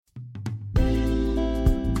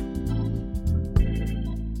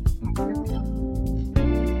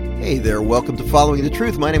Hey there, welcome to Following the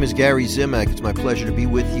Truth. My name is Gary Zimak. It's my pleasure to be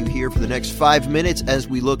with you here for the next 5 minutes as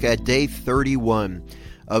we look at day 31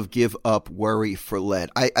 of Give Up Worry for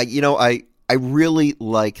Lent. I really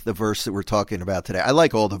like the verse that we're talking about today. I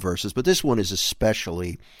like all the verses, but this one is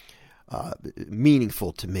especially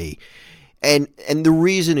meaningful to me. And the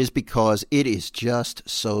reason is because it is just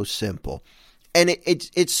so simple. And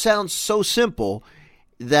it sounds so simple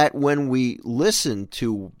that when we listen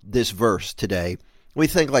to this verse today, we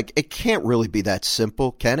think like, it can't really be that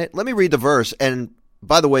simple, can it? Let me read the verse. And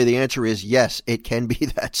by the way, the answer is yes, it can be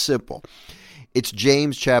that simple. It's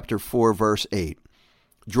James chapter 4, verse 8.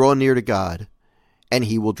 Draw near to God, and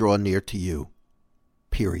he will draw near to you.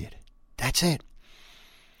 Period. That's it.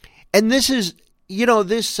 And this is,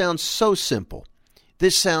 this sounds so simple.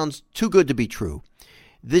 This sounds too good to be true.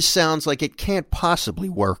 This sounds like it can't possibly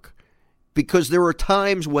work. Because there are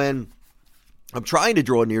times when I'm trying to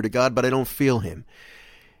draw near to God, but I don't feel him.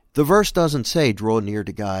 The verse doesn't say, draw near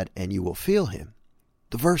to God and you will feel him.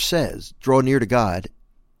 The verse says, draw near to God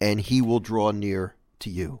and he will draw near to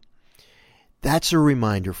you. That's a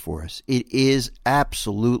reminder for us. It is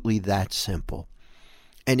absolutely that simple.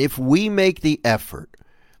 And if we make the effort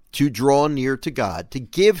to draw near to God, to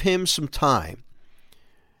give him some time,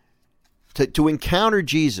 to encounter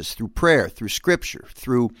Jesus through prayer, through scripture,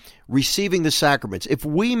 through receiving the sacraments, if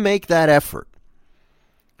we make that effort,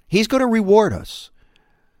 he's going to reward us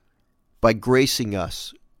by gracing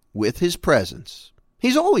us with his presence.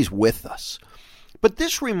 He's always with us. But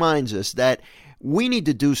this reminds us that we need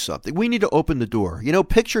to do something. We need to open the door.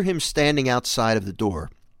 Picture him standing outside of the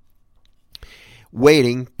door,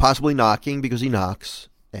 waiting, possibly knocking, because he knocks.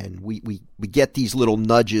 And we get these little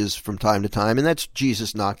nudges from time to time, and that's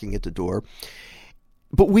Jesus knocking at the door.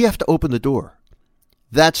 But we have to open the door.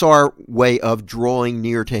 That's our way of drawing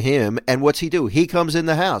near to him. And what's he do? He comes in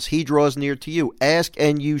the house. He draws near to you. Ask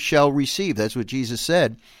and you shall receive. That's what Jesus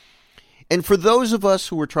said. And for those of us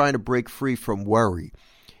who are trying to break free from worry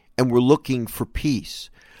and we're looking for peace,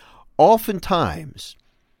 oftentimes,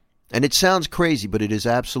 and it sounds crazy, but it is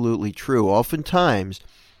absolutely true, oftentimes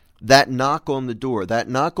that knock on the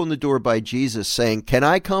door by Jesus saying, can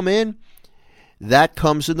I come in? That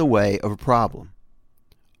comes in the way of a problem,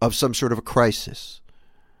 of some sort of a crisis,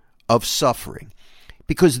 of suffering.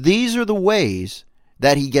 Because these are the ways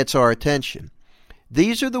that he gets our attention.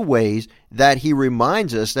 These are the ways that he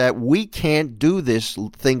reminds us that we can't do this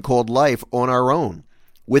thing called life on our own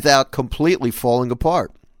without completely falling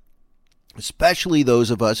apart. Especially those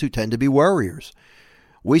of us who tend to be worriers.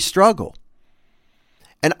 We struggle.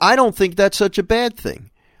 And I don't think that's such a bad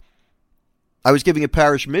thing. I was giving a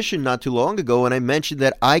parish mission not too long ago, and I mentioned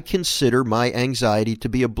that I consider my anxiety to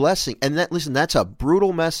be a blessing. And that's a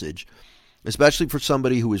brutal message, especially for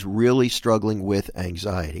somebody who is really struggling with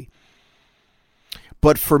anxiety.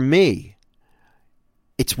 But for me,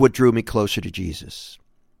 it's what drew me closer to Jesus.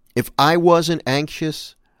 If I wasn't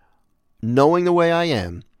anxious, knowing the way I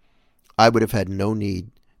am, I would have had no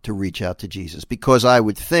need to reach out to Jesus, because I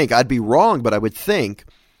would think, I'd be wrong, but I would think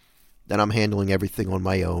that I'm handling everything on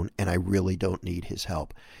my own and I really don't need his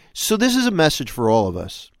help. So this is a message for all of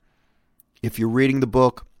us. If you're reading the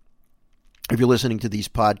book, if you're listening to these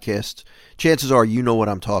podcasts, chances are you know what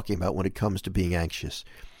I'm talking about when it comes to being anxious.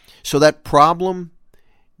 So that problem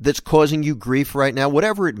that's causing you grief right now,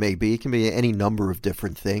 whatever it may be, it can be any number of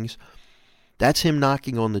different things, that's him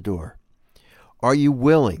knocking on the door. Are you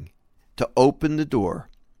willing to open the door?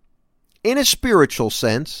 In a spiritual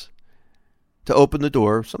sense, to open the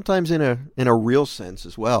door, sometimes in a real sense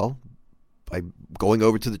as well, by going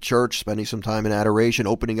over to the church, spending some time in adoration,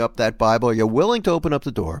 opening up that Bible. Are you willing to open up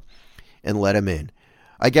the door and let him in?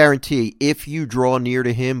 I guarantee if you draw near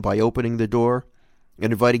to him by opening the door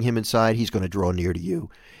and inviting him inside, he's going to draw near to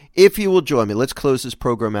you. If you will join me, let's close this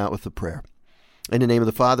program out with a prayer. In the name of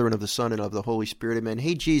the Father, and of the Son, and of the Holy Spirit, amen.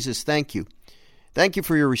 Hey, Jesus, thank you. Thank you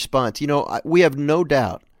for your response. We have no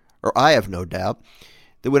doubt, or I have no doubt,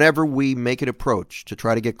 that whenever we make an approach to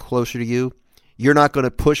try to get closer to you, you're not going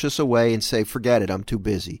to push us away and say, forget it, I'm too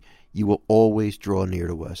busy. You will always draw near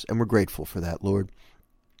to us, and we're grateful for that, Lord.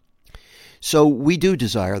 So we do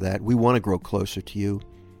desire that. We want to grow closer to you,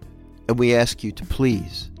 and we ask you to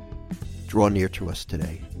please draw near to us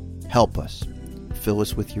today. Help us. Fill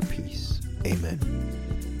us with your peace. Amen.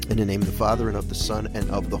 In the name of the Father, and of the Son, and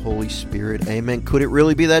of the Holy Spirit. Amen. Could it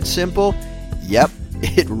really be that simple? Yep.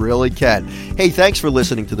 It really can. Hey, thanks for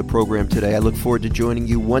listening to the program today. I look forward to joining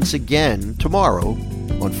you once again tomorrow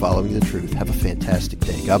on Following the Truth. Have a fantastic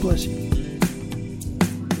day. God bless you.